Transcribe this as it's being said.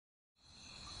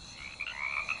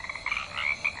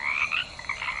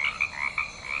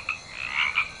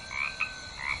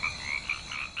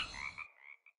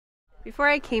Before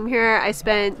I came here, I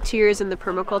spent 2 years in the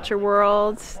permaculture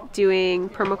world doing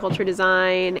permaculture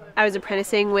design. I was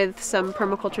apprenticing with some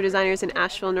permaculture designers in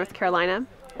Asheville, North Carolina.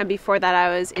 And before that,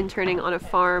 I was interning on a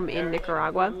farm in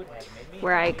Nicaragua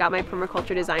where I got my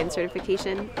permaculture design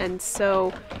certification. And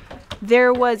so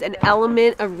there was an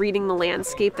element of reading the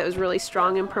landscape that was really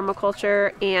strong in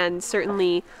permaculture, and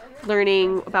certainly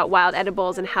learning about wild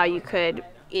edibles and how you could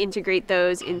integrate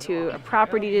those into a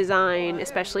property design,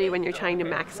 especially when you're trying to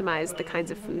maximize the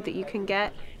kinds of food that you can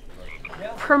get.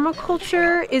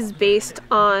 Permaculture is based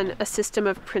on a system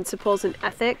of principles and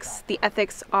ethics. The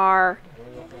ethics are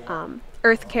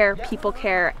earth care, people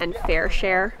care, and fair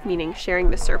share, meaning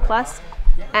sharing the surplus.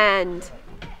 And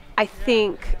I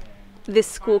think this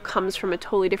school comes from a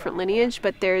totally different lineage,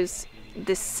 but there's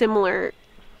this similar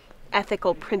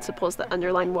ethical principles that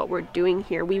underline what we're doing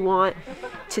here. We want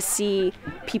to see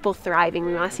people thriving.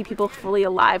 We want to see people fully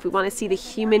alive. We want to see the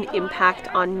human impact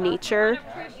on nature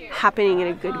happening in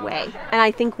a good way. And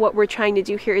I think what we're trying to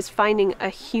do here is finding a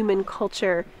human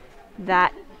culture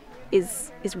that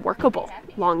is workable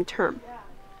long term.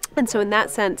 And so in that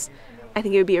sense, I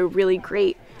think it would be a really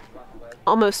great,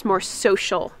 almost more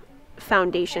social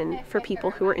foundation for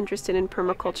people who are interested in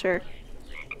permaculture.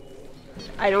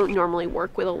 I don't normally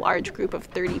work with a large group of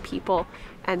 30 people,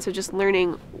 and so just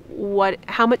learning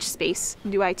how much space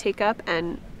do I take up,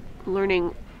 and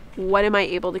learning what am I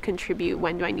able to contribute,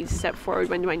 when do I need to step forward,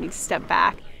 when do I need to step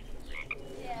back.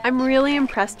 I'm really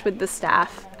impressed with the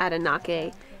staff at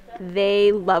Anake.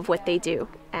 They love what they do,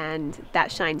 and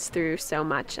that shines through so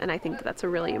much, and I think that's a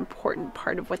really important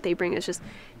part of what they bring is just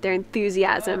their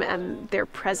enthusiasm and their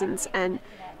presence, and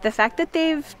the fact that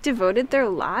they've devoted their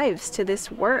lives to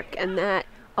this work, and that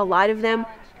a lot of them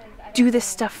do this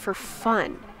stuff for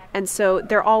fun. And so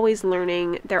they're always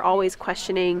learning, they're always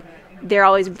questioning, they're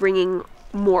always bringing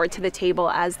more to the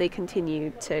table as they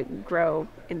continue to grow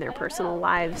in their personal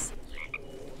lives.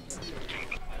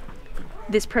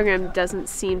 This program doesn't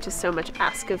seem to so much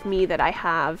ask of me that I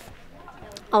have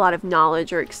a lot of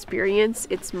knowledge or experience.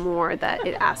 It's more that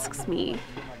it asks me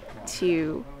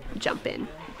to jump in.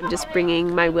 I'm just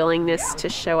bringing my willingness to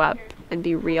show up and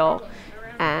be real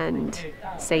and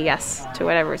say yes to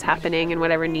whatever is happening and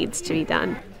whatever needs to be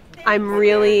done. I'm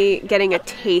really getting a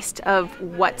taste of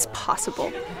what's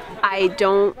possible. I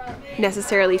don't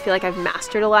necessarily feel like I've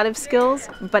mastered a lot of skills,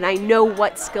 but I know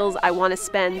what skills I want to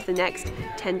spend the next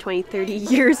 10, 20, 30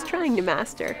 years trying to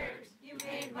master.